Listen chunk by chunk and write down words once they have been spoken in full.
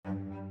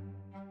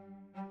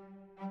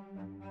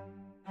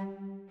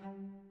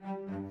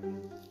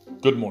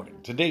Good morning.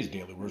 Today's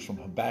daily verse from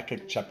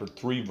Habakkuk chapter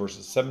 3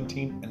 verses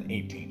 17 and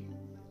 18.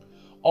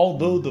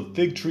 Although the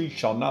fig tree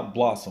shall not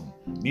blossom,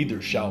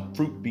 neither shall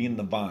fruit be in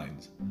the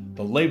vines,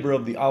 the labor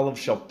of the olive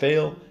shall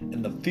fail,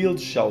 and the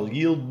fields shall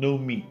yield no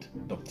meat.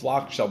 The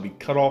flock shall be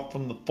cut off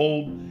from the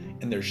fold,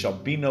 and there shall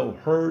be no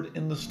herd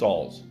in the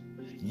stalls.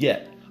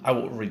 Yet I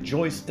will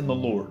rejoice in the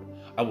Lord.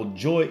 I will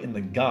joy in the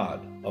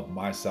God of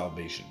my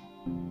salvation.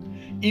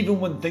 Even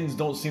when things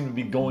don't seem to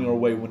be going our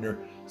way, when there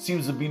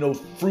seems to be no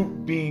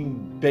fruit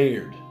being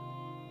bared,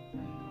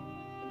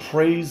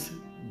 praise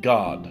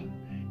God.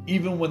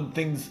 Even when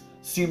things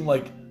seem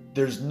like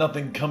there's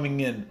nothing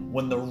coming in,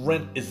 when the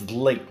rent is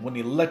late, when the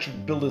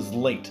electric bill is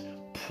late,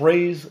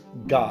 praise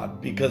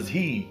God, because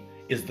He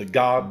is the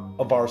God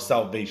of our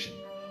salvation.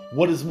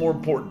 What is more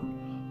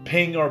important,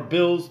 paying our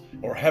bills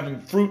or having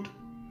fruit,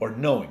 or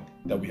knowing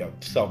that we have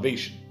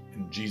salvation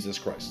in Jesus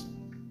Christ?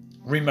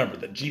 Remember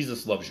that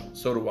Jesus loves you, and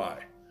so do I.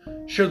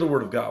 Share the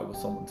word of God with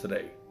someone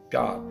today.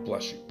 God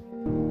bless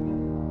you.